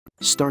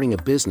Starting a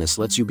business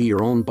lets you be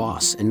your own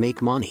boss and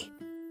make money.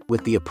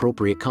 With the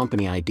appropriate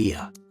company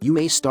idea, you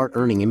may start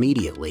earning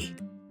immediately.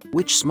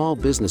 Which small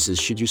businesses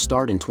should you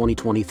start in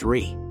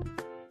 2023?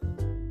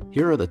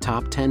 Here are the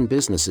top 10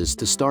 businesses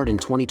to start in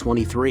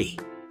 2023.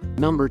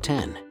 Number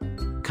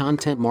 10.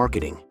 Content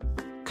marketing.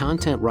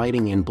 Content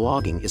writing and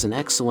blogging is an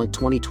excellent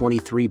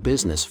 2023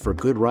 business for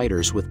good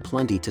writers with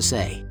plenty to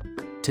say.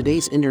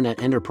 Today's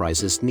internet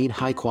enterprises need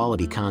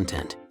high-quality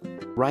content.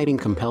 Writing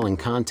compelling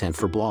content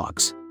for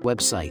blogs,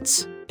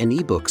 websites, and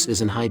ebooks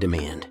is in high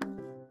demand.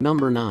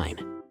 Number 9.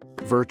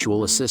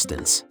 Virtual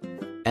assistants.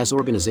 As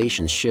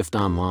organizations shift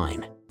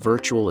online,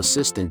 virtual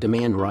assistant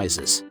demand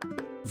rises.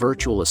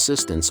 Virtual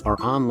assistants are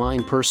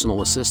online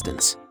personal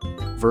assistants.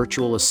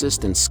 Virtual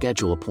assistants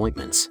schedule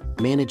appointments,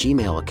 manage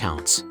email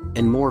accounts,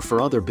 and more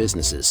for other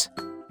businesses.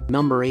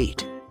 Number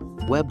 8.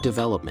 Web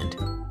development.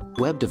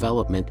 Web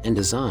development and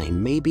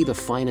design may be the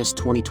finest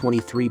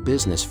 2023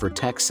 business for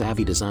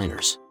tech-savvy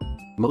designers.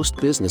 Most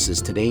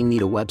businesses today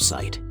need a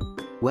website.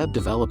 Web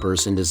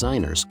developers and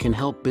designers can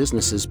help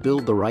businesses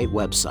build the right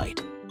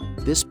website.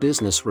 This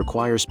business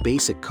requires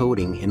basic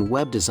coding and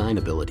web design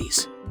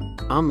abilities.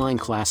 Online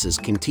classes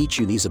can teach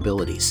you these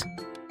abilities.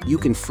 You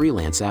can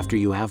freelance after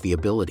you have the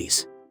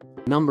abilities.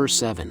 Number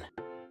 7.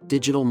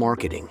 Digital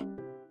marketing.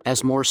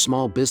 As more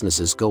small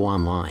businesses go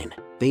online,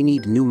 they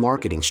need new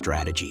marketing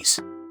strategies.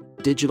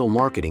 Digital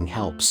marketing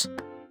helps.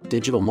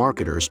 Digital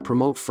marketers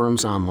promote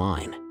firms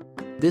online.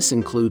 This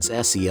includes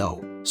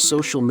SEO,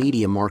 social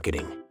media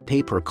marketing,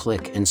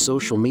 pay-per-click and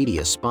social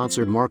media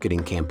sponsored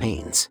marketing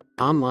campaigns,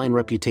 online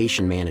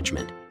reputation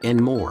management,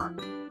 and more.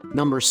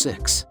 Number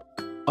 6.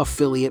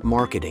 Affiliate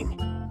marketing.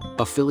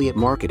 Affiliate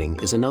marketing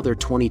is another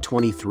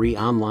 2023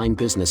 online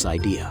business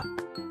idea.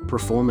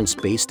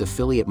 Performance-based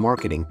affiliate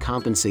marketing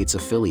compensates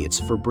affiliates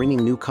for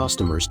bringing new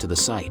customers to the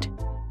site.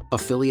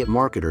 Affiliate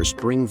marketers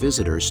bring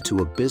visitors to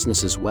a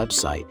business's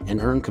website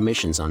and earn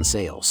commissions on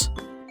sales.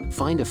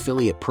 Find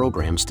affiliate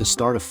programs to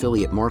start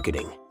affiliate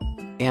marketing.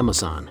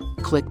 Amazon,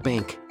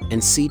 ClickBank, and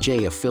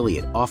CJ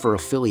Affiliate offer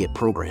affiliate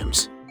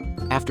programs.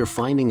 After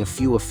finding a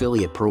few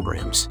affiliate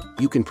programs,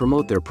 you can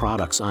promote their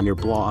products on your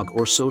blog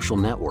or social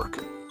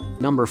network.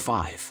 Number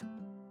 5.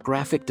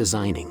 Graphic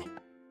designing.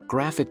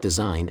 Graphic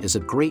design is a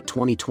great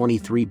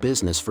 2023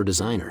 business for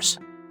designers.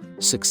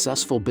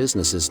 Successful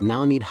businesses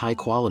now need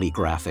high-quality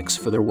graphics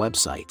for their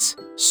websites,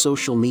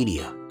 social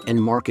media,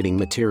 and marketing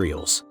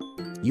materials.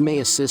 You may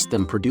assist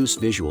them produce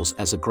visuals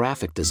as a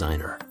graphic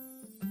designer.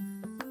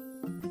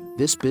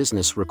 This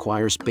business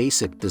requires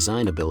basic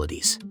design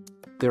abilities.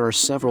 There are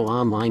several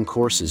online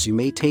courses you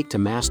may take to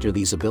master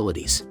these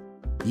abilities.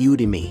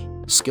 Udemy,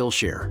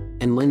 Skillshare,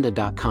 and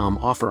lynda.com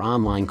offer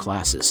online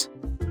classes.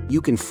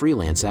 You can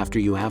freelance after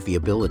you have the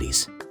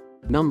abilities.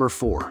 Number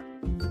 4.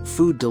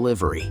 Food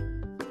delivery.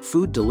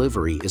 Food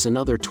delivery is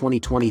another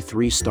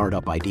 2023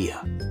 startup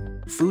idea.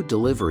 Food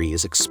delivery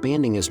is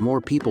expanding as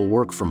more people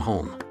work from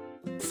home.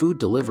 Food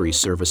delivery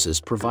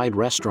services provide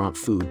restaurant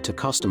food to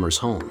customers'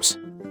 homes.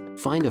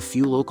 Find a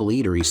few local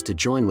eateries to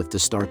join with to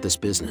start this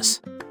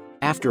business.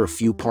 After a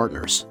few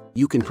partners,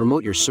 you can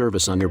promote your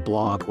service on your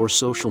blog or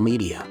social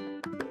media.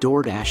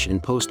 DoorDash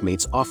and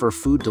Postmates offer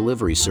food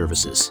delivery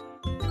services.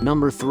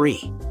 Number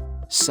 3.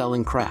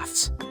 Selling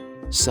crafts.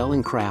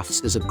 Selling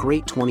crafts is a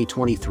great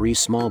 2023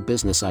 small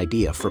business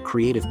idea for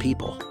creative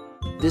people.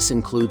 This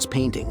includes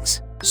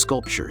paintings,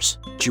 sculptures,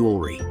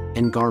 jewelry,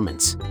 and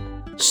garments.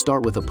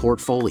 Start with a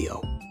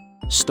portfolio.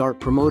 Start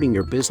promoting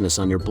your business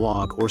on your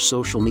blog or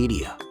social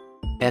media.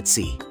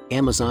 Etsy,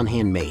 Amazon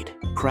Handmade,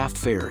 craft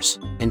fairs,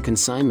 and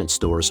consignment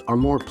stores are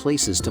more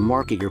places to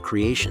market your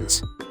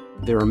creations.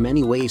 There are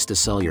many ways to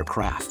sell your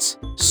crafts,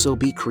 so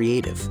be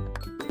creative.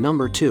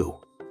 Number 2.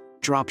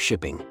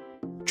 Dropshipping.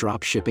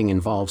 Dropshipping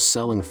involves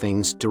selling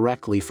things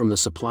directly from the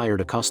supplier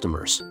to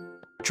customers.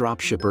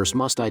 Dropshippers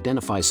must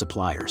identify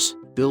suppliers,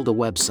 build a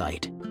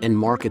website, and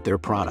market their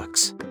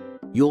products.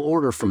 You'll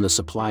order from the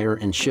supplier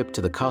and ship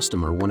to the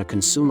customer when a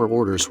consumer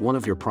orders one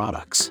of your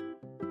products.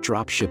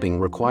 Dropshipping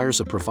requires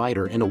a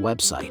provider and a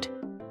website.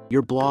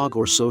 Your blog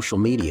or social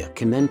media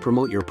can then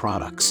promote your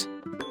products.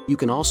 You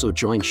can also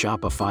join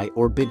Shopify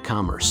or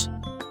BigCommerce.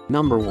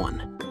 Number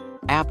 1.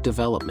 App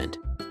development.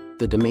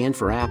 The demand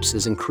for apps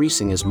is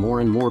increasing as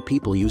more and more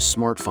people use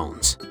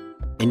smartphones.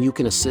 And you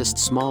can assist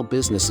small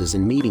businesses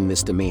in meeting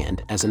this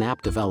demand as an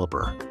app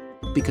developer.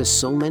 Because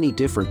so many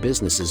different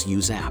businesses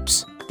use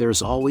apps,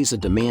 there's always a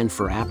demand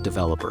for app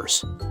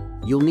developers.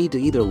 You'll need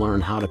to either learn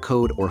how to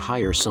code or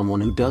hire someone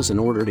who does in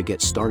order to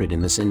get started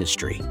in this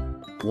industry.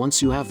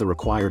 Once you have the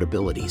required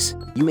abilities,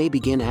 you may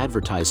begin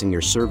advertising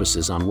your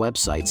services on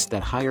websites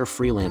that hire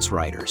freelance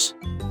writers.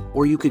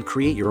 Or you could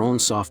create your own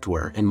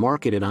software and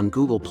market it on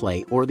Google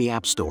Play or the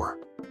App Store.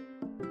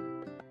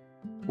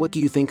 What do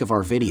you think of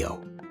our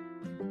video?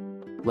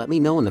 Let me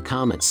know in the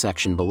comments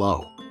section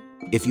below.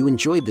 If you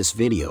enjoyed this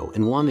video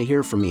and want to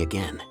hear from me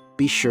again,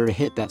 be sure to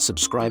hit that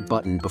subscribe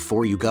button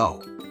before you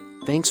go.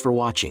 Thanks for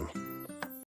watching.